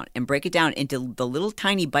break it down and break it down into the little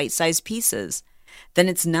tiny bite-sized pieces, then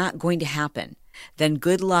it's not going to happen. Then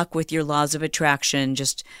good luck with your laws of attraction,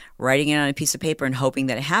 just writing it on a piece of paper and hoping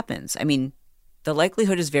that it happens. I mean, the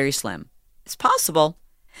likelihood is very slim. It's possible,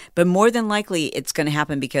 but more than likely it's going to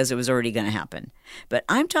happen because it was already going to happen. But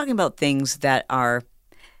I'm talking about things that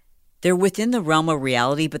they're within the realm of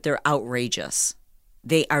reality, but they're outrageous.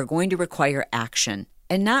 They are going to require action,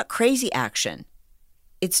 and not crazy action.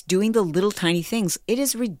 It's doing the little tiny things. It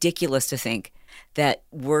is ridiculous to think that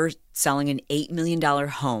we're selling an $8 million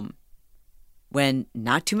home when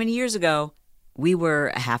not too many years ago, we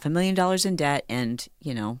were $500,000 in debt and,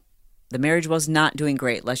 the marriage was not doing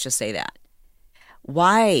great. Let's just say that.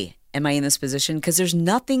 Why am I in this position? Because there's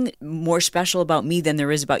nothing more special about me than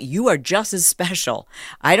there is about you. Are just as special.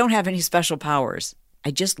 I don't have any special powers.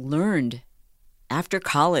 I just learned after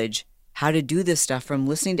college how to do this stuff from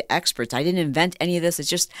listening to experts. I didn't invent any of this. It's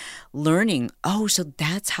just learning. Oh, so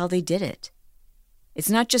that's how they did it. It's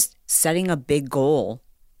not just setting a big goal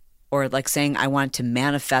or like saying, I want to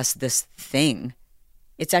manifest this thing.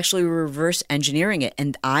 It's actually reverse engineering it.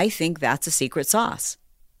 And I think that's a secret sauce.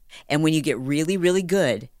 And when you get really, really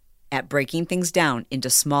good at breaking things down into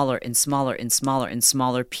smaller and smaller and smaller and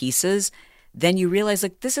smaller pieces, then you realize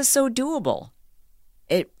like this is so doable.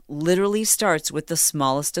 It literally starts with the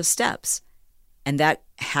smallest of steps. And that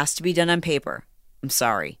has to be done on paper. I'm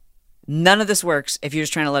sorry. None of this works if you're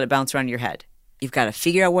just trying to let it bounce around your head. You've got to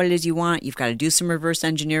figure out what it is you want. You've got to do some reverse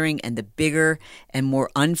engineering. And the bigger and more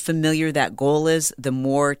unfamiliar that goal is, the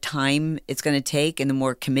more time it's going to take and the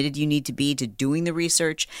more committed you need to be to doing the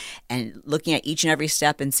research and looking at each and every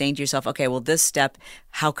step and saying to yourself, okay, well, this step,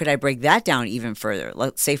 how could I break that down even further?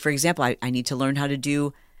 Let's say, for example, I need to learn how to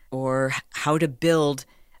do or how to build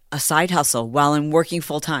a side hustle while I'm working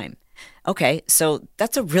full time. Okay, so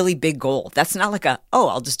that's a really big goal. That's not like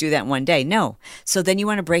I'll just do that in one day. No. So then you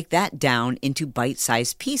want to break that down into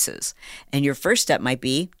bite-sized pieces. And your first step might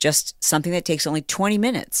be just something that takes only 20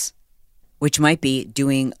 minutes, which might be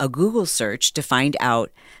doing a Google search to find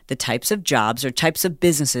out the types of jobs or types of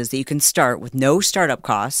businesses that you can start with no startup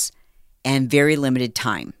costs and very limited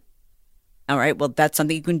time. All right, well, that's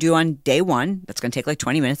something you can do on day one. That's going to take like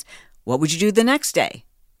 20 minutes. What would you do the next day?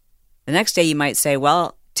 The next day you might say,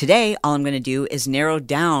 well, today, all I'm going to do is narrow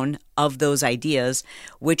down of those ideas,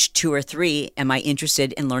 which 2 or 3 am I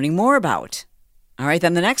interested in learning more about? All right,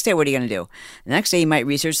 then the next day, what are you going to do? The next day, you might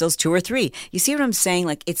research those 2 or 3. You see what I'm saying?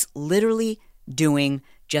 Like it's literally doing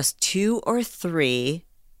just 2 or 3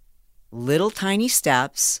 little tiny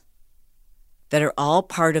steps that are all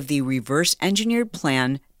part of the reverse engineered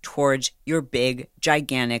plan towards your big,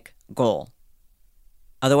 gigantic goal,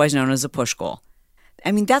 otherwise known as a push goal.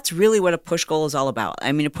 I mean, that's really what a push goal is all about.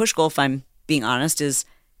 I mean, a push goal, if I'm being honest, is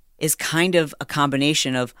kind of a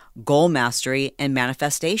combination of goal mastery and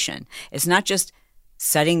manifestation. It's not just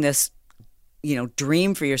setting this,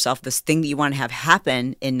 dream for yourself, this thing that you want to have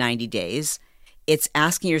happen in 90 days. It's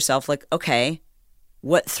asking yourself like, okay,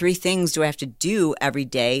 what 3 things do I have to do every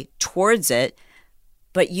day towards it?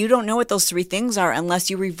 But you don't know what those 3 things are unless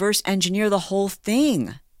you reverse engineer the whole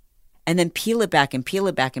thing. And then peel it back and peel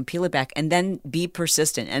it back and peel it back and then be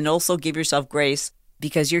persistent and also give yourself grace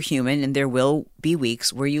because you're human and there will be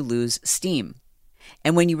weeks where you lose steam.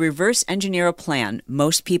 And when you reverse engineer a plan,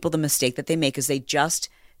 most people, the mistake that they make is they just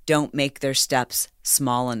don't make their steps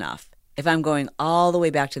small enough. If I'm going all the way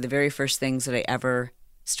back to the very first things that I ever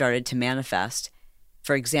started to manifest,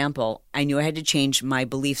 for example, I knew I had to change my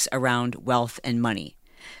beliefs around wealth and money.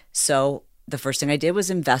 So the first thing I did was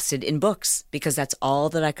invested in books because that's all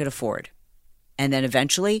that I could afford. And then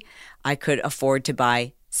eventually I could afford to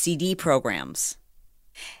buy CD programs.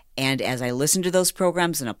 And as I listened to those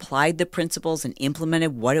programs and applied the principles and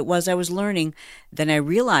implemented what it was I was learning, then I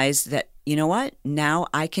realized that, you know what? Now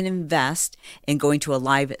I can invest in going to a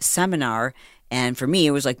live seminar And for me,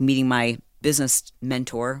 it was like meeting my business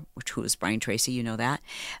mentor, who was Brian Tracy, you know that,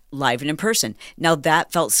 live and in person. Now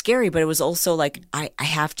that felt scary, but it was also like, I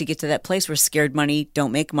have to get to that place where scared money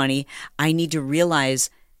don't make money. I need to realize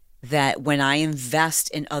that when I invest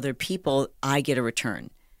in other people, I get a return.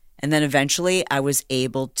 And then eventually I was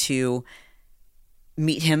able to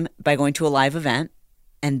meet him by going to a live event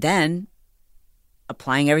and then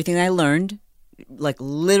applying everything that I learned, like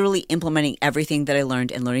literally implementing everything that I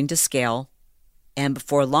learned and learning to scale. And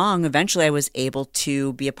before long, eventually I was able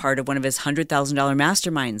to be a part of one of his $100,000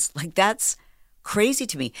 masterminds. Like, that's crazy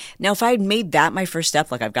to me. Now, if I had made that my first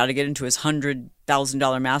step, like I've got to get into his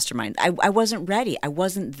 $100,000 mastermind, I wasn't ready. I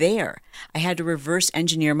wasn't there. I had to reverse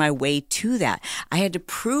engineer my way to that. I had to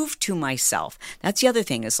prove to myself. That's the other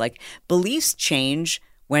thing, is like beliefs change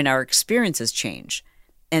when our experiences change.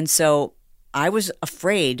 And so I was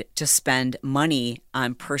afraid to spend money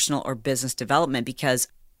on personal or business development because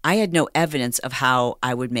I had no evidence of how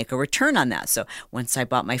I would make a return on that. So once I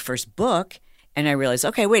bought my first book and I realized,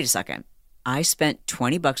 okay, wait a second. I spent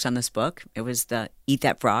 $20 on this book. It was the Eat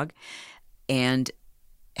That Frog. And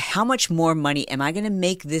how much more money am I going to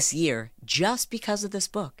make this year just because of this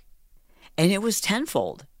book? And it was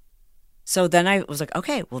tenfold. So then I was like,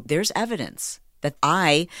 okay, well, there's evidence that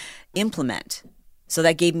I implement. So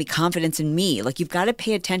that gave me confidence in me. Like, you've got to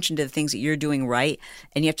pay attention to the things that you're doing right.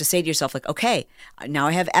 And you have to say to yourself, like, okay, now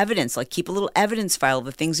I have evidence. Like, keep a little evidence file of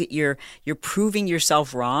the things that you're proving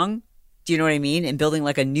yourself wrong. Do you know what I mean? And building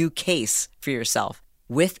like a new case for yourself.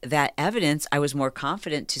 With that evidence, I was more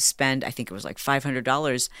confident to spend, I think it was like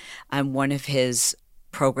 $500 on one of his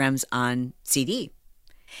programs on CD.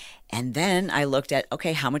 And then I looked at,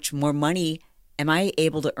 okay, how much more money am I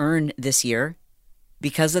able to earn this year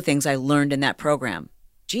because of the things I learned in that program?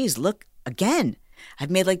 Geez, look, again,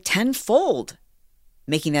 I've made like tenfold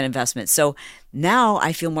making that investment. So now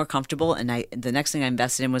I feel more comfortable. And the next thing I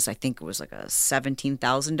invested in was, I think it was like a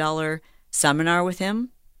 $17,000 seminar with him.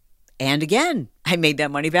 And again, I made that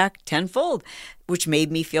money back tenfold, which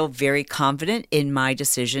made me feel very confident in my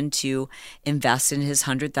decision to invest in his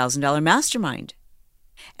 $100,000 mastermind.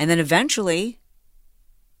 And then eventually,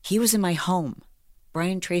 he was in my home.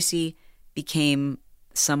 Brian Tracy became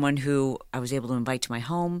someone who I was able to invite to my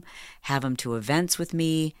home, have him to events with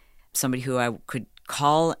me, somebody who I could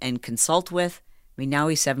call and consult with. I mean, now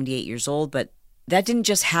he's 78 years old, but that didn't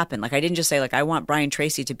just happen. Like, I didn't just say, like, I want Brian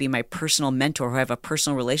Tracy to be my personal mentor who I have a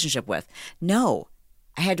personal relationship with. No,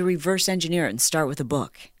 I had to reverse engineer it and start with a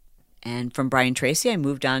book. And from Brian Tracy, I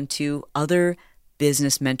moved on to other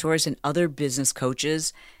business mentors and other business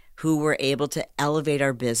coaches who were able to elevate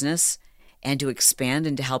our business and to expand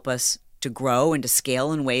and to help us to grow and to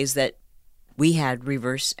scale in ways that we had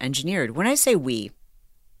reverse engineered. When I say we,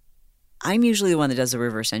 I'm usually the one that does the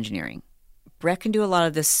reverse engineering. Brett can do a lot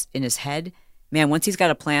of this in his head. Man, once he's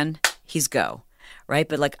got a plan, he's go, right?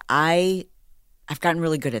 But like I've gotten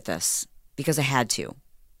really good at this because I had to,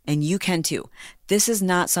 and you can too. This is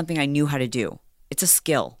not something I knew how to do. It's a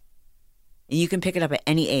skill, and you can pick it up at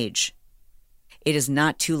any age. It is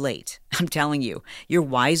not too late. I'm telling you, you're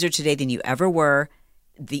wiser today than you ever were.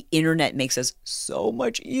 The internet makes us so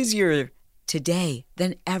much easier today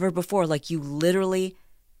than ever before. Like, you literally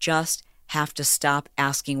just have to stop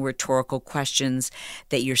asking rhetorical questions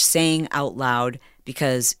that you're saying out loud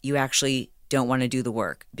because you actually don't want to do the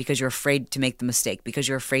work, because you're afraid to make the mistake, because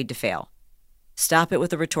you're afraid to fail. Stop it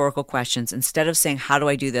with the rhetorical questions. Instead of saying, how do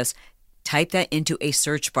I do this? Type that into a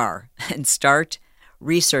search bar and start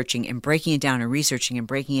researching and breaking it down and researching and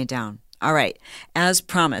breaking it down. All right. As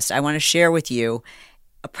promised, I want to share with you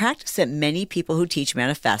a practice that many people who teach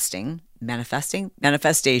manifestation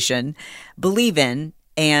believe in.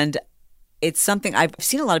 And it's something I've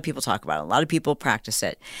seen a lot of people talk about. A lot of people practice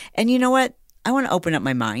it. And you know what? I want to open up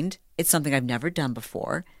my mind. It's something I've never done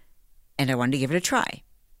before, and I wanted to give it a try.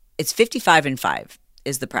 It's 55 and 5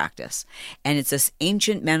 is the practice. And it's this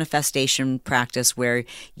ancient manifestation practice where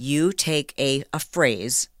you take a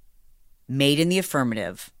phrase made in the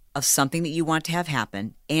affirmative of something that you want to have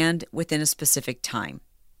happen and within a specific time.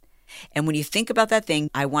 And when you think about that thing,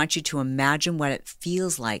 I want you to imagine what it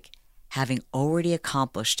feels like having already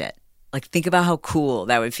accomplished it. Like, think about how cool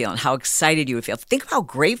that would feel and how excited you would feel. Think about how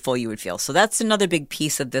grateful you would feel. So that's another big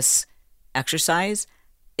piece of this exercise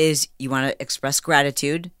is you want to express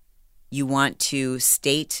gratitude. You want to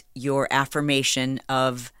state your affirmation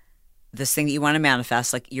of this thing that you want to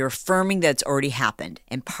manifest. Like, you're affirming that it's already happened.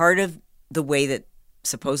 And part of the way that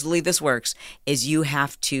supposedly this works is you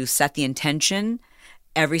have to set the intention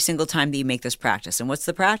every single time that you make this practice. And what's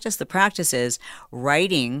the practice? The practice is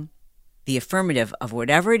writing the affirmative of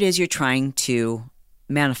whatever it is you're trying to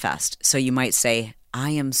manifest. So you might say,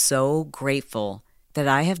 I am so grateful that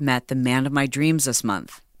I have met the man of my dreams this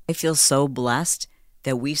month. I feel so blessed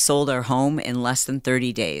that we sold our home in less than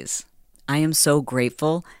 30 days. I am so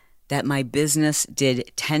grateful that my business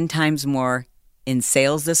did 10 times more in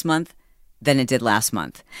sales this month than it did last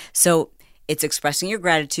month. So it's expressing your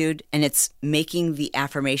gratitude and it's making the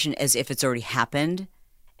affirmation as if it's already happened.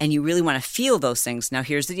 And you really want to feel those things. Now,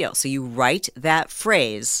 here's the deal. So you write that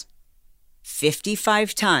phrase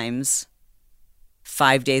 55 times,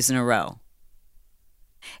 5 days in a row.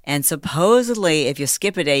 And supposedly, if you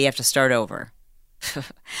skip a day, you have to start over.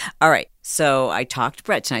 All right. So I talked to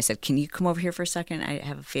Brett and I said, can you come over here for a second? I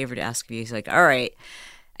have a favor to ask of you. He's like, all right.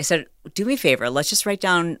 I said, do me a favor. Let's just write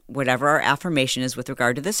down whatever our affirmation is with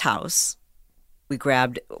regard to this house. We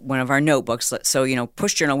grabbed one of our notebooks. So,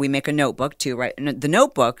 Push Journal, we make a notebook too, right? And the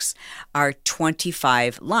notebooks are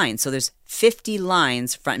 25 lines. So there's 50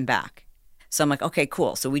 lines front and back. So I'm like, okay,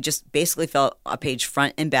 cool. So we just basically fill a page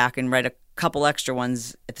front and back and write a couple extra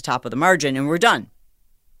ones at the top of the margin and we're done.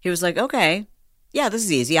 He was like, okay, yeah, this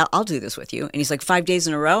is easy. I'll do this with you. And he's like, 5 days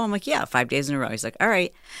in a row? I'm like, yeah, 5 days in a row. He's like, all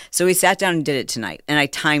right. So we sat down and did it tonight. And I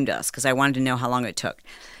timed us because I wanted to know how long it took.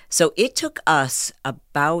 So it took us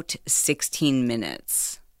about 16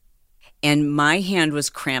 minutes. And my hand was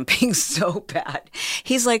cramping so bad.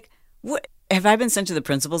 He's like, what? Have I been sent to the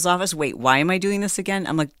principal's office? Wait, why am I doing this again?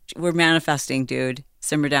 I'm like, we're manifesting, dude.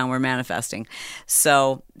 Simmer down, we're manifesting.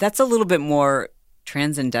 So that's a little bit more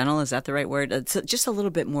transcendental. Is that the right word? It's just a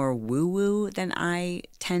little bit more woo-woo than I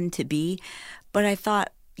tend to be. But I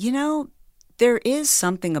thought, there is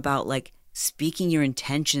something about like speaking your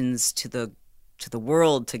intentions to the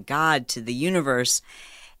world, to God, to the universe.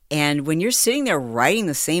 And when you're sitting there writing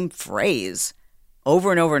the same phrase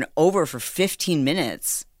over and over and over for 15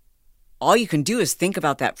 minutes, all you can do is think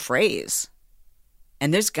about that phrase.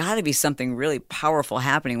 And there's got to be something really powerful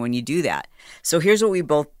happening when you do that. So here's what we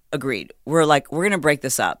both agreed. We're like, we're going to break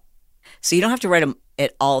this up. So you don't have to write them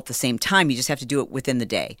at all at the same time. You just have to do it within the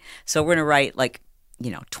day. So we're going to write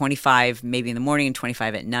 25 maybe in the morning and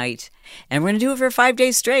 25 at night. And we're going to do it for 5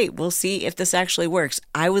 days straight. We'll see if this actually works.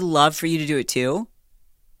 I would love for you to do it too.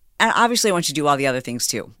 And obviously I want you to do all the other things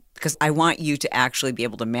too, because I want you to actually be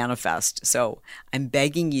able to manifest. So I'm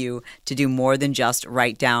begging you to do more than just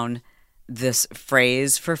write down this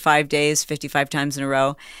phrase for 5 days, 55 times in a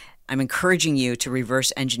row. I'm encouraging you to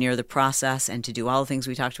reverse engineer the process and to do all the things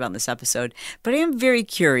we talked about in this episode. But I am very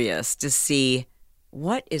curious to see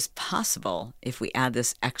what is possible if we add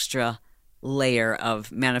this extra layer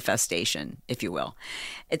of manifestation, if you will.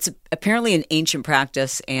 It's apparently an ancient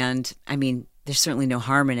practice, and there's certainly no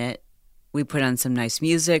harm in it. We put on some nice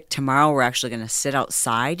music. Tomorrow we're actually going to sit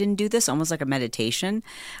outside and do this, almost like a meditation.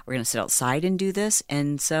 We're going to sit outside and do this.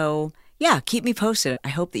 And so, yeah, keep me posted. I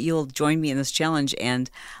hope that you'll join me in this challenge and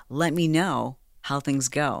let me know how things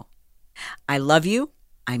go. I love you.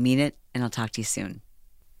 I mean it. And I'll talk to you soon.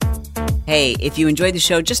 Hey, if you enjoyed the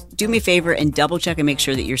show, just do me a favor and double check and make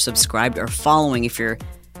sure that you're subscribed or following if you're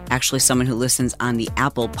actually someone who listens on the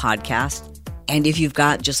Apple podcast. And if you've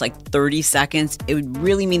got just 30 seconds, it would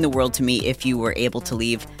really mean the world to me if you were able to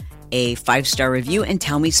leave a 5-star review and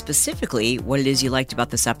tell me specifically what it is you liked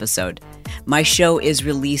about this episode. My show is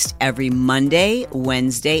released every Monday,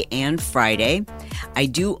 Wednesday, and Friday. I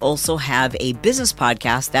do also have a business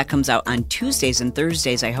podcast that comes out on Tuesdays and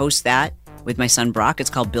Thursdays. I host that with my son Brock. It's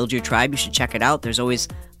called Build Your Tribe. You should check it out. There's always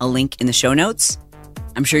a link in the show notes.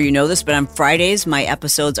 I'm sure you know this, but on Fridays, my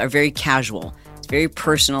episodes are very casual. It's very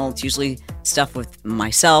personal. It's usually stuff with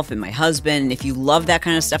myself and my husband. And if you love that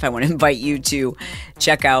kind of stuff, I want to invite you to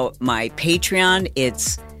check out my Patreon.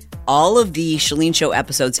 It's all of the Chalene Show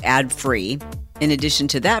episodes ad-free. In addition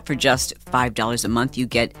to that, for just $5 a month, you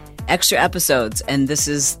get extra episodes. And this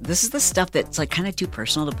is the stuff that's kind of too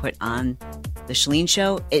personal to put on the Chalene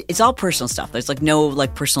Show. It's all personal stuff. There's no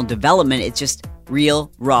personal development. It's just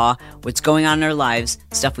real, raw, what's going on in our lives,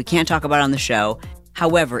 stuff we can't talk about on the show.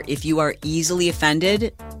 However, if you are easily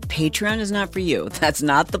offended, Patreon is not for you. That's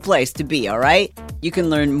not the place to be, all right? You can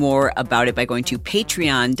learn more about it by going to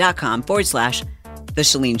patreon.com/The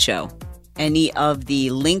Chalene Show. Any of the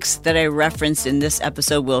links that I referenced in this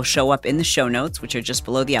episode will show up in the show notes, which are just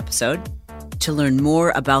below the episode. To learn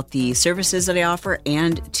more about the services that I offer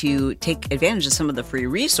and to take advantage of some of the free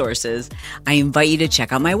resources, I invite you to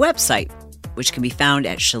check out my website, which can be found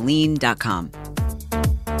at chalene.com.